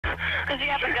Does he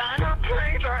have a gun? The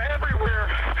planes are everywhere.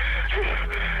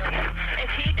 Is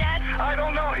he dead? I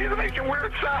don't know. He's making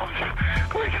weird sounds.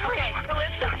 Please. Okay, who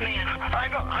is this man?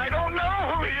 I don't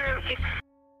know who he is.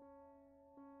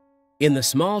 In the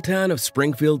small town of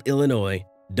Springfield, Illinois,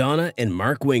 Donnah and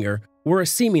Mark Winger were a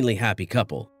seemingly happy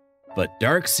couple, but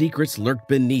dark secrets lurked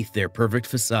beneath their perfect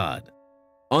facade.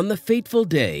 On the fateful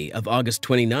day of August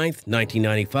 29,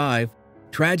 1995,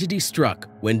 tragedy struck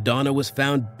when Donnah was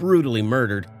found brutally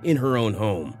murdered in her own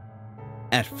home.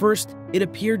 At first, it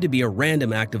appeared to be a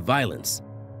random act of violence,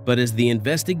 but as the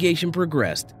investigation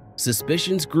progressed,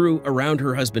 suspicions grew around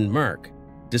her husband Mark.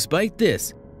 Despite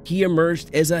this, he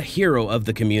emerged as a hero of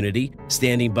the community,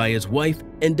 standing by his wife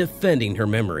and defending her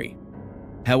memory.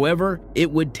 However, it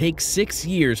would take 6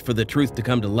 years for the truth to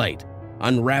come to light,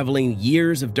 unraveling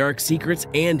years of dark secrets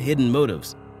and hidden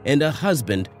motives, and a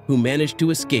husband who managed to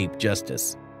escape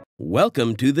justice.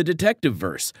 Welcome to the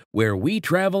DetectiVerse, where we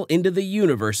travel into the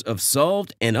universe of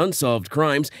solved and unsolved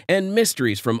crimes and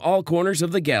mysteries from all corners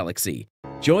of the galaxy.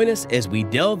 Join us as we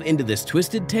delve into this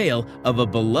twisted tale of a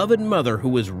beloved mother who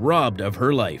was robbed of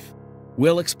her life.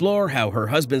 We'll explore how her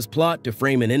husband's plot to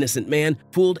frame an innocent man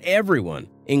fooled everyone,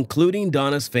 including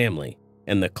Donnah's family,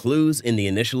 and the clues in the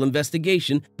initial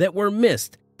investigation that were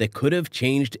missed that could have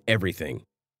changed everything.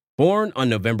 Born on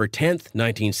November 10,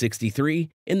 1963,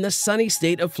 in the sunny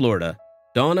state of Florida,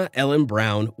 Donnah Ellen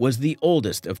Brown was the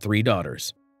oldest of 3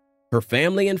 daughters. Her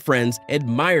family and friends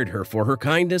admired her for her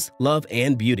kindness, love,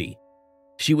 and beauty.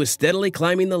 She was steadily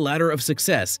climbing the ladder of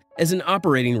success as an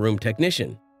operating room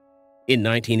technician. In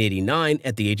 1989,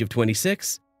 at the age of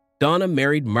 26, Donnah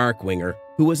married Mark Winger,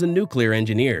 who was a nuclear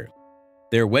engineer.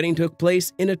 Their wedding took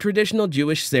place in a traditional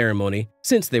Jewish ceremony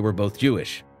since they were both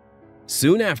Jewish.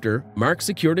 Soon after, Mark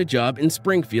secured a job in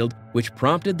Springfield, which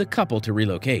prompted the couple to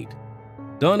relocate.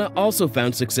 Donnah also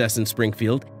found success in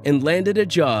Springfield and landed a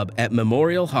job at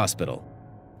Memorial Hospital.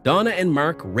 Donnah and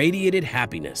Mark radiated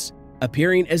happiness,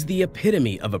 appearing as the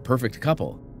epitome of a perfect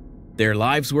couple. Their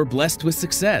lives were blessed with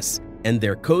success, and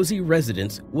their cozy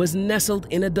residence was nestled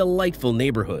in a delightful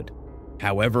neighborhood.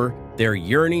 However, their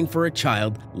yearning for a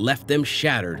child left them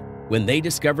shattered when they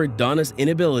discovered Donnah's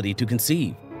inability to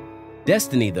conceive.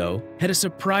 Destiny, though, had a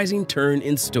surprising turn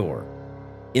in store.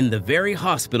 In the very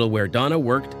hospital where Donnah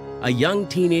worked, a young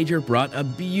teenager brought a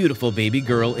beautiful baby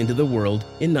girl into the world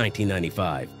in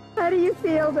 1995. How do you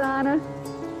feel, Donnah?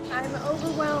 I'm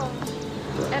overwhelmed,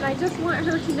 and I just want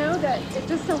her to know that it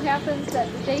just so happens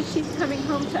that the day she's coming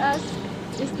home to us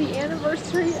is the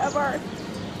anniversary of our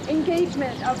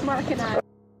engagement of Mark and I.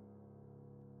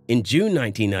 In June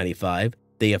 1995,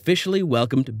 they officially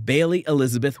welcomed Bailey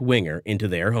Elizabeth Winger into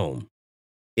their home.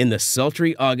 In the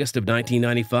sultry August of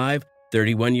 1995,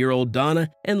 31-year-old Donnah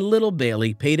and little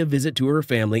Bailey paid a visit to her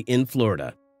family in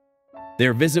Florida.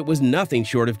 Their visit was nothing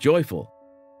short of joyful,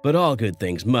 but all good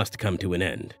things must come to an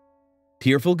end.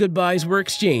 Tearful goodbyes were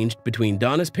exchanged between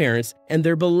Donnah's parents and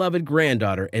their beloved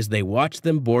granddaughter as they watched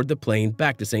them board the plane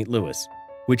back to St. Louis,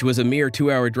 which was a mere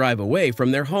 2-hour drive away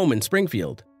from their home in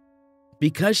Springfield.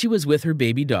 Because she was with her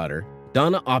baby daughter,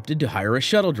 Donnah opted to hire a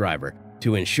shuttle driver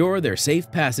to ensure their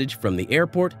safe passage from the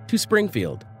airport to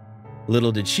Springfield.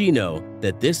 Little did she know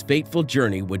that this fateful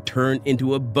journey would turn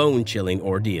into a bone-chilling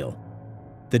ordeal.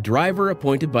 The driver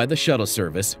appointed by the shuttle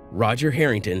service, Roger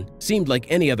Harrington, seemed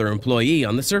like any other employee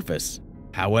on the surface.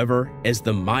 However, as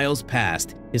the miles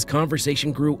passed, his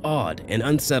conversation grew odd and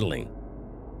unsettling.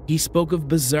 He spoke of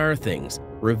bizarre things,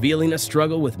 revealing a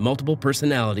struggle with multiple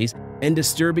personalities and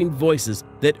disturbing voices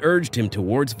that urged him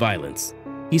towards violence.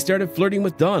 He started flirting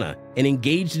with Donnah and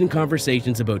engaged in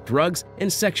conversations about drugs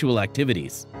and sexual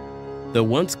activities. The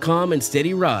once calm and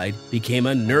steady ride became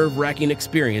a nerve-wracking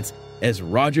experience as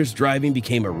Roger's driving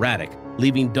became erratic,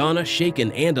 leaving Donnah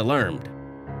shaken and alarmed.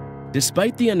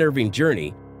 Despite the unnerving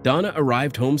journey, Donnah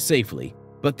arrived home safely,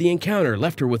 but the encounter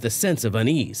left her with a sense of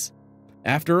unease.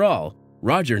 After all,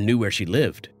 Roger knew where she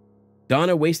lived.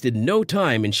 Donnah wasted no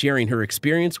time in sharing her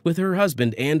experience with her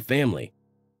husband and family.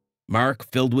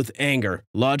 Mark, filled with anger,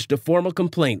 lodged a formal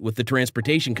complaint with the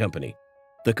transportation company.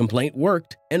 The complaint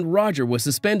worked, and Roger was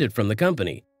suspended from the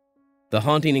company. The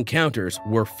haunting encounters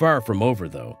were far from over,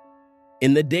 though.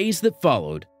 In the days that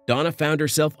followed, Donnah found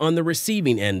herself on the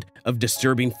receiving end of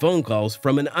disturbing phone calls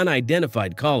from an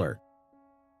unidentified caller.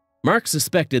 Mark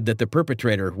suspected that the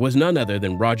perpetrator was none other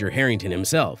than Roger Harrington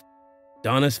himself.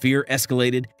 Donnah's fear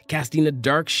escalated, casting a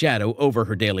dark shadow over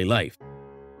her daily life.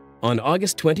 On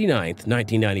August 29,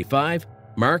 1995,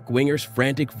 Mark Winger's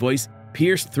frantic voice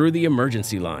pierced through the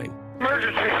emergency line.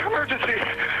 Emergency, emergency.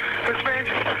 This man,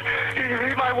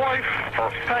 he's my wife.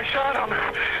 I shot him.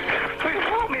 Please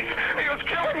help me. He was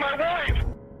killing my wife.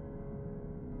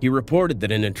 He reported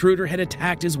that an intruder had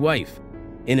attacked his wife.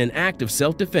 In an act of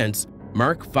self-defense,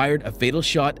 Mark fired a fatal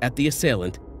shot at the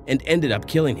assailant and ended up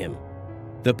killing him.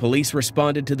 The police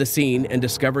responded to the scene and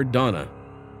discovered Donnah.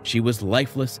 She was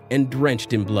lifeless and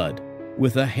drenched in blood,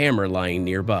 with a hammer lying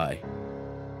nearby.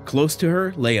 Close to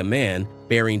her lay a man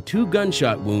bearing 2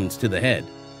 gunshot wounds to the head.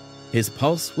 His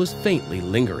pulse was faintly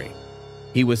lingering.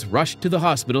 He was rushed to the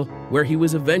hospital, where he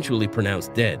was eventually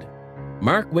pronounced dead.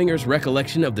 Mark Winger's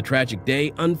recollection of the tragic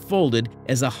day unfolded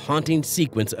as a haunting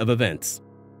sequence of events.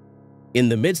 In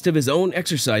the midst of his own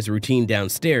exercise routine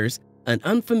downstairs, an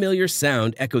unfamiliar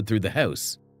sound echoed through the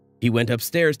house. He went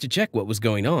upstairs to check what was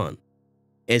going on.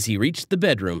 As he reached the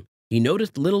bedroom, he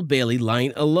noticed little Bailey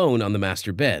lying alone on the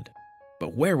master bed.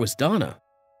 But where was Donnah?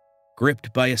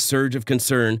 Gripped by a surge of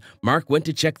concern, Mark went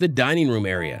to check the dining room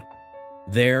area.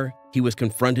 There, he was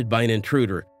confronted by an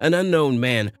intruder, an unknown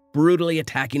man brutally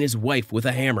attacking his wife with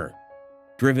a hammer.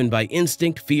 Driven by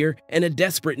instinct, fear, and a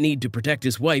desperate need to protect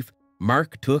his wife,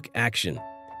 Mark took action.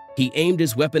 He aimed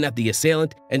his weapon at the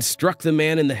assailant and struck the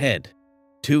man in the head.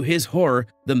 To his horror,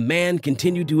 the man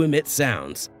continued to emit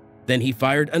sounds. Then he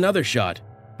fired another shot,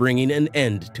 bringing an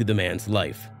end to the man's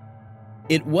life.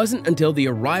 It wasn't until the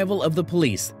arrival of the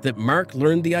police that Mark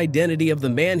learned the identity of the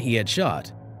man he had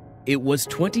shot. It was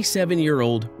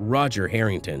 27-year-old Roger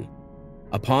Harrington.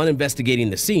 Upon investigating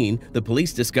the scene, the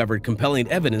police discovered compelling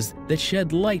evidence that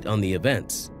shed light on the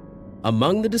events.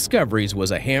 Among the discoveries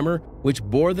was a hammer which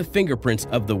bore the fingerprints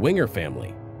of the Winger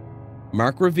family.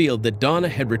 Mark revealed that Donnah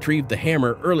had retrieved the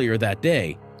hammer earlier that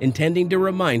day, intending to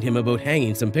remind him about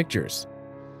hanging some pictures.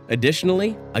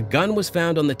 Additionally, a gun was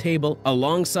found on the table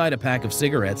alongside a pack of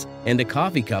cigarettes and a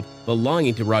coffee cup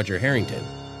belonging to Roger Harrington.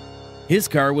 His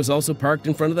car was also parked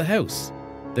in front of the house.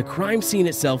 The crime scene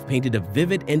itself painted a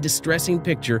vivid and distressing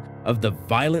picture of the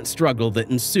violent struggle that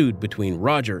ensued between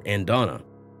Roger and Donnah.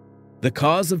 The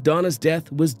cause of Donnah's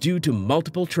death was due to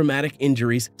multiple traumatic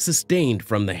injuries sustained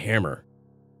from the hammer.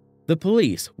 The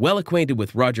police, well acquainted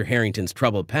with Roger Harrington's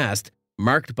troubled past,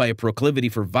 marked by a proclivity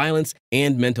for violence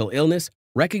and mental illness,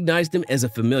 recognized him as a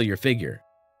familiar figure.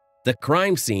 The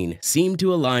crime scene seemed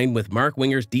to align with Mark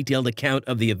Winger's detailed account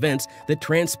of the events that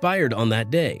transpired on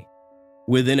that day.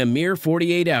 Within a mere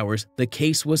 48 hours, the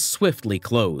case was swiftly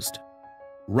closed.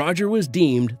 Roger was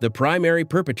deemed the primary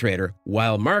perpetrator,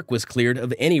 while Mark was cleared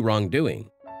of any wrongdoing.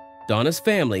 Donnah's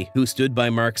family, who stood by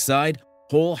Mark's side,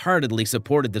 wholeheartedly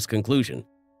supported this conclusion,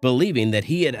 believing that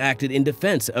he had acted in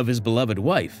defense of his beloved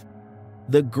wife.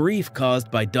 The grief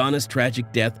caused by Donnah's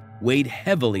tragic death weighed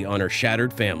heavily on her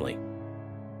shattered family.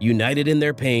 United in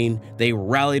their pain, they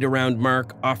rallied around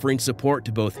Mark, offering support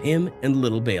to both him and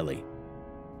little Bailey.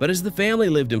 But as the family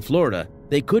lived in Florida,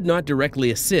 they could not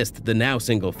directly assist the now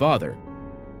single father.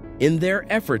 In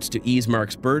their efforts to ease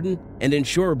Mark's burden and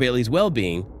ensure Bailey's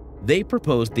well-being, they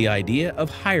proposed the idea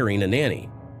of hiring a nanny.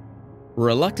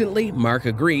 Reluctantly, Mark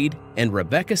agreed, and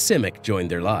Rebecca Simic joined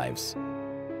their lives.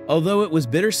 Although it was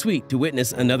bittersweet to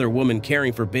witness another woman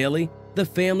caring for Bailey, the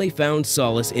family found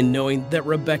solace in knowing that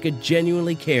Rebecca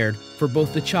genuinely cared for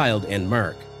both the child and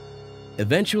Mark.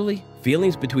 Eventually,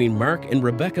 feelings between Mark and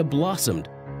Rebecca blossomed,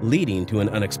 leading to an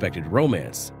unexpected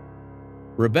romance.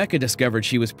 Rebecca discovered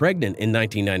she was pregnant in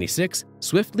 1996,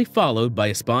 swiftly followed by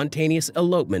a spontaneous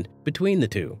elopement between the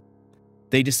two.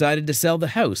 They decided to sell the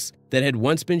house that had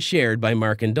once been shared by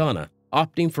Mark and Donnah,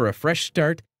 opting for a fresh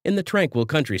start in the tranquil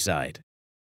countryside.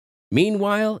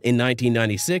 Meanwhile, in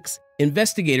 1996,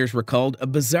 investigators recalled a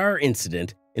bizarre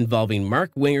incident involving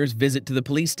Mark Winger's visit to the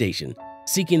police station,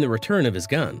 seeking the return of his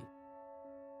gun.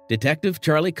 Detective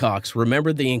Charlie Cox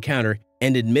remembered the encounter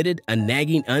and admitted a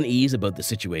nagging unease about the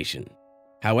situation.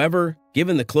 However,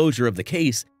 given the closure of the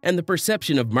case and the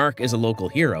perception of Mark as a local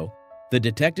hero, the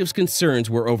detective's concerns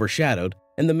were overshadowed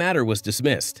and the matter was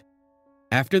dismissed.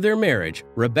 After their marriage,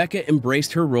 Rebecca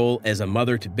embraced her role as a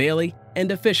mother to Bailey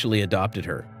and officially adopted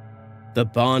her. The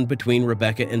bond between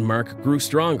Rebecca and Mark grew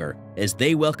stronger as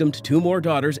they welcomed 2 more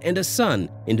daughters and a son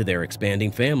into their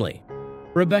expanding family.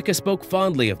 Rebecca spoke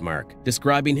fondly of Mark,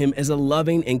 describing him as a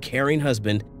loving and caring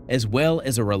husband as well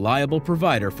as a reliable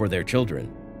provider for their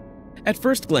children. At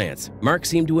first glance, Mark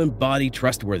seemed to embody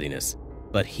trustworthiness,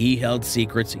 but he held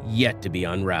secrets yet to be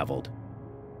unraveled.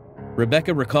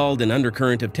 Rebecca recalled an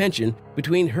undercurrent of tension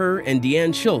between her and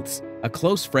Deanne Schultz, a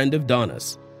close friend of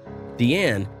Donna's.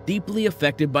 Deanne, deeply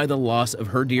affected by the loss of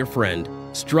her dear friend,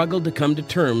 struggled to come to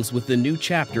terms with the new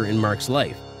chapter in Mark's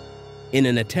life. In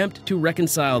an attempt to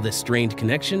reconcile this strained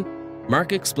connection,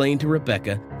 Mark explained to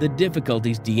Rebecca the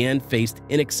difficulties Deanne faced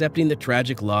in accepting the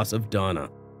tragic loss of Donnah.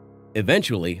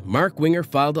 Eventually, Mark Winger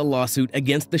filed a lawsuit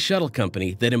against the shuttle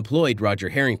company that employed Roger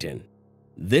Harrington.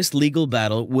 This legal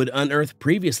battle would unearth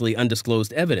previously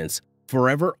undisclosed evidence,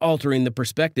 forever altering the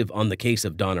perspective on the case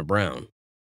of Donnah Brown.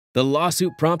 The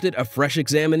lawsuit prompted a fresh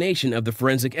examination of the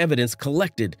forensic evidence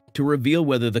collected to reveal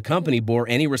whether the company bore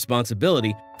any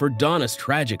responsibility for Donnah's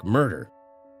tragic murder.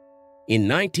 In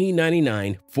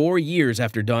 1999, 4 years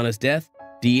after Donnah's death,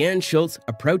 Deanne Schultz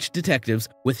approached detectives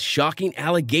with shocking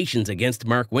allegations against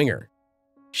Mark Winger.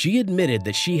 She admitted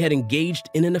that she had engaged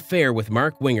in an affair with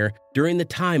Mark Winger during the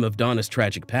time of Donnah's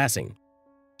tragic passing.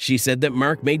 She said that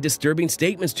Mark made disturbing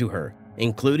statements to her,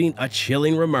 including a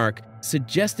chilling remark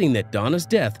suggesting that Donnah's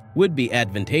death would be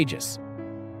advantageous.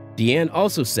 Deanne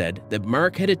also said that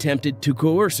Mark had attempted to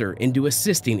coerce her into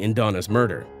assisting in Donnah's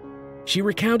murder. She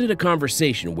recounted a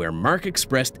conversation where Mark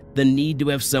expressed the need to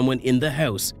have someone in the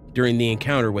house during the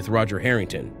encounter with Roger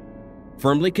Harrington.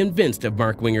 Firmly convinced of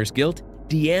Mark Winger's guilt,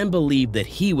 Deanne believed that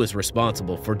he was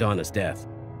responsible for Donnah's death.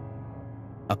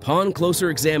 Upon closer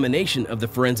examination of the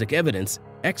forensic evidence,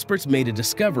 experts made a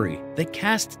discovery that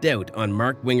cast doubt on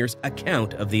Mark Winger's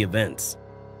account of the events.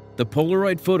 The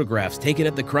Polaroid photographs taken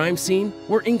at the crime scene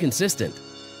were inconsistent.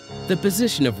 The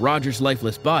position of Roger's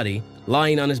lifeless body,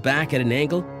 lying on his back at an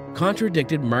angle,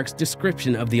 contradicted Mark's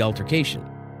description of the altercation.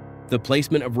 The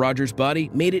placement of Roger's body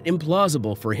made it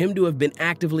implausible for him to have been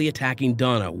actively attacking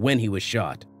Donnah when he was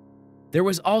shot. There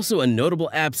was also a notable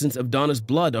absence of Donnah's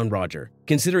blood on Roger,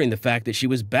 considering the fact that she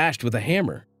was bashed with a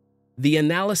hammer. The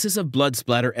analysis of blood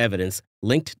splatter evidence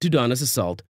linked to Donnah's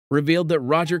assault revealed that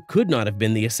Roger could not have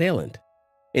been the assailant.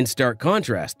 In stark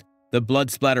contrast, the blood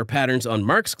splatter patterns on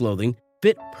Mark's clothing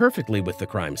fit perfectly with the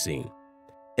crime scene.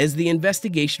 As the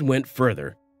investigation went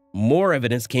further, more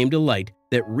evidence came to light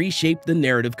that reshaped the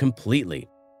narrative completely.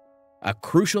 A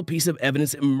crucial piece of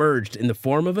evidence emerged in the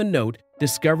form of a note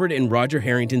discovered in Roger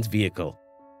Harrington's vehicle.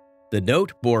 The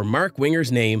note bore Mark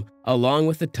Winger's name along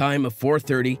with the time of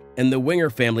 4:30 and the Winger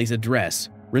family's address,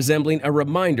 resembling a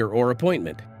reminder or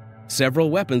appointment.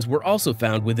 Several weapons were also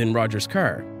found within Roger's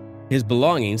car. His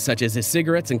belongings, such as his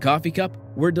cigarettes and coffee cup,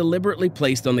 were deliberately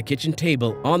placed on the kitchen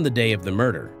table on the day of the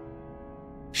murder.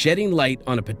 Shedding light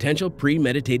on a potential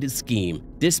premeditated scheme,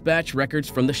 dispatch records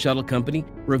from the shuttle company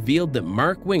revealed that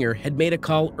Mark Winger had made a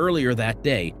call earlier that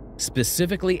day,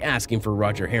 specifically asking for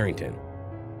Roger Harrington.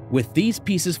 With these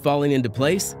pieces falling into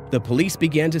place, the police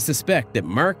began to suspect that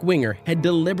Mark Winger had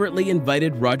deliberately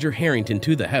invited Roger Harrington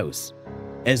to the house.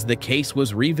 As the case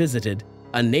was revisited,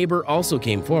 a neighbor also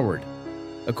came forward.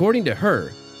 According to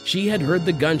her, she had heard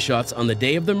the gunshots on the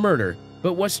day of the murder,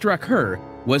 but what struck her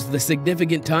was the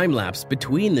significant time lapse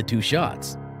between the two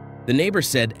shots. The neighbor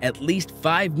said at least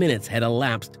 5 minutes had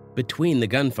elapsed between the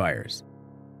gunfires.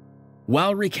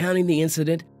 While recounting the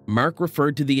incident, Mark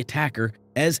referred to the attacker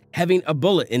as having a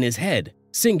bullet in his head,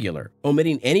 singular,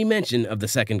 omitting any mention of the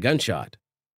second gunshot.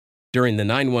 During the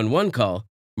 911 call,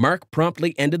 Mark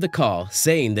promptly ended the call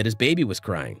saying that his baby was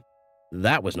crying.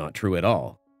 That was not true at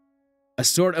all. A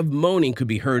sort of moaning could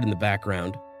be heard in the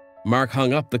background. Mark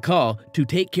hung up the call to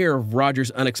take care of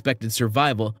Roger's unexpected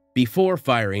survival before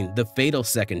firing the fatal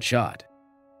second shot.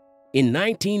 In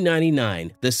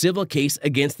 1999, the civil case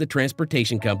against the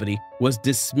transportation company was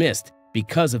dismissed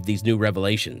because of these new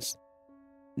revelations.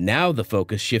 Now the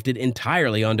focus shifted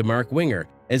entirely onto Mark Winger,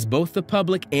 as both the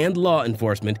public and law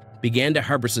enforcement began to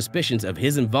harbor suspicions of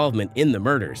his involvement in the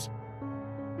murders.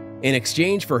 In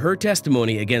exchange for her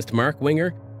testimony against Mark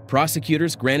Winger,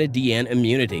 prosecutors granted Deanne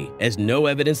immunity, as no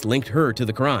evidence linked her to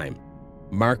the crime.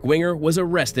 Mark Winger was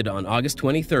arrested on August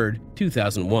 23,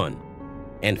 2001.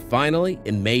 And finally,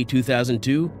 in May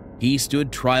 2002, he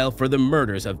stood trial for the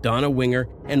murders of Donnah Winger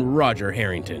and Roger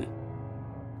Harrington.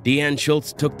 Deanne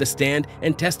Schultz took the stand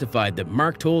and testified that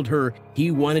Mark told her he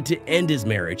wanted to end his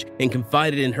marriage and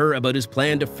confided in her about his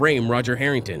plan to frame Roger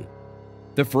Harrington.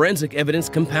 The forensic evidence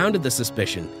compounded the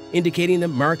suspicion, indicating that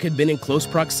Mark had been in close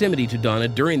proximity to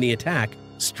Donnah during the attack,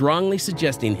 strongly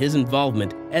suggesting his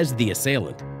involvement as the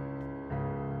assailant.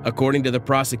 According to the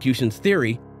prosecution's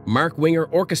theory, Mark Winger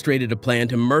orchestrated a plan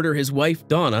to murder his wife,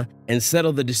 Donnah, and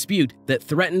settle the dispute that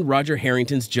threatened Roger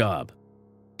Harrington's job.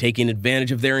 Taking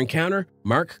advantage of their encounter,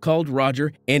 Mark called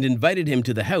Roger and invited him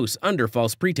to the house under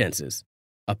false pretenses.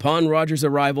 Upon Roger's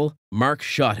arrival, Mark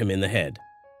shot him in the head.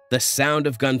 The sound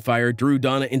of gunfire drew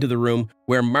Donnah into the room,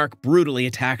 where Mark brutally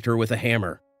attacked her with a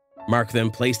hammer. Mark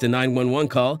then placed a 911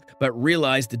 call, but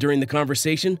realized during the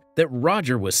conversation that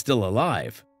Roger was still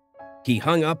alive. He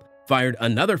hung up, fired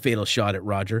another fatal shot at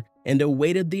Roger, and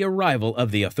awaited the arrival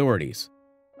of the authorities.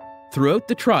 Throughout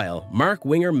the trial, Mark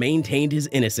Winger maintained his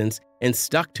innocence and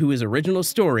stuck to his original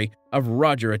story of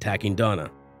Roger attacking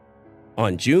Donnah.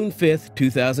 On June 5,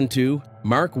 2002,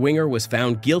 Mark Winger was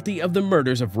found guilty of the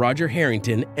murders of Roger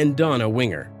Harrington and Donnah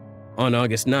Winger. On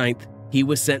August 9th, he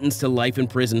was sentenced to life in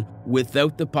prison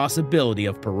without the possibility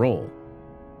of parole.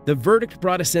 The verdict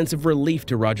brought a sense of relief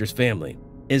to Roger's family,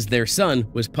 as their son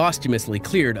was posthumously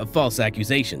cleared of false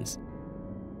accusations.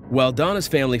 While Donnah's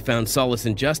family found solace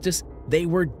in justice, they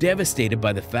were devastated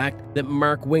by the fact that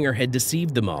Mark Winger had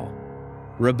deceived them all.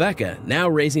 Rebecca, now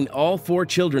raising all 4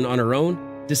 children on her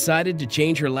own, decided to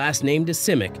change her last name to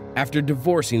Simic after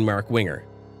divorcing Mark Winger.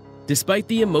 Despite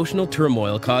the emotional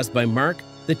turmoil caused by Mark,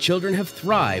 the children have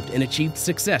thrived and achieved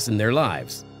success in their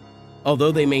lives.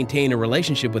 Although they maintain a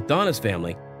relationship with Donnah's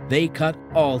family, they cut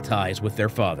all ties with their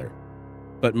father.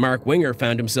 But Mark Winger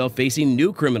found himself facing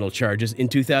new criminal charges in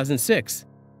 2006.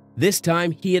 This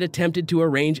time, he had attempted to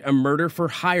arrange a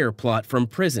murder-for-hire plot from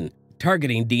prison,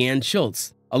 targeting Deanne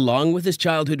Schultz, along with his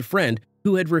childhood friend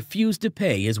who had refused to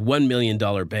pay his $1 million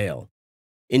bail.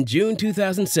 In June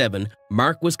 2007,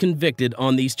 Mark was convicted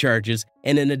on these charges,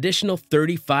 and an additional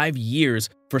 35 years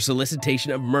for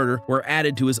solicitation of murder were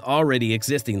added to his already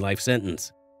existing life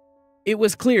sentence. It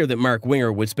was clear that Mark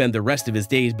Winger would spend the rest of his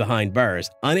days behind bars,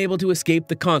 unable to escape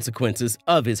the consequences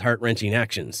of his heart-wrenching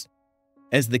actions.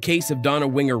 As the case of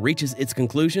Donnah Winger reaches its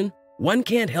conclusion, one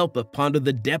can't help but ponder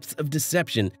the depths of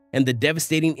deception and the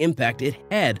devastating impact it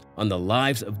had on the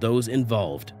lives of those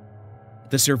involved.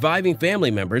 The surviving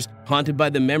family members, haunted by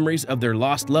the memories of their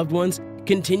lost loved ones,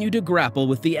 continue to grapple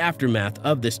with the aftermath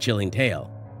of this chilling tale.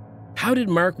 How did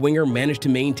Mark Winger manage to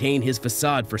maintain his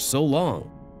facade for so long?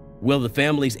 Will the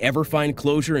families ever find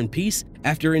closure and peace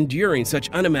after enduring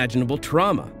such unimaginable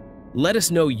trauma? Let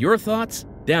us know your thoughts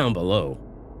down below.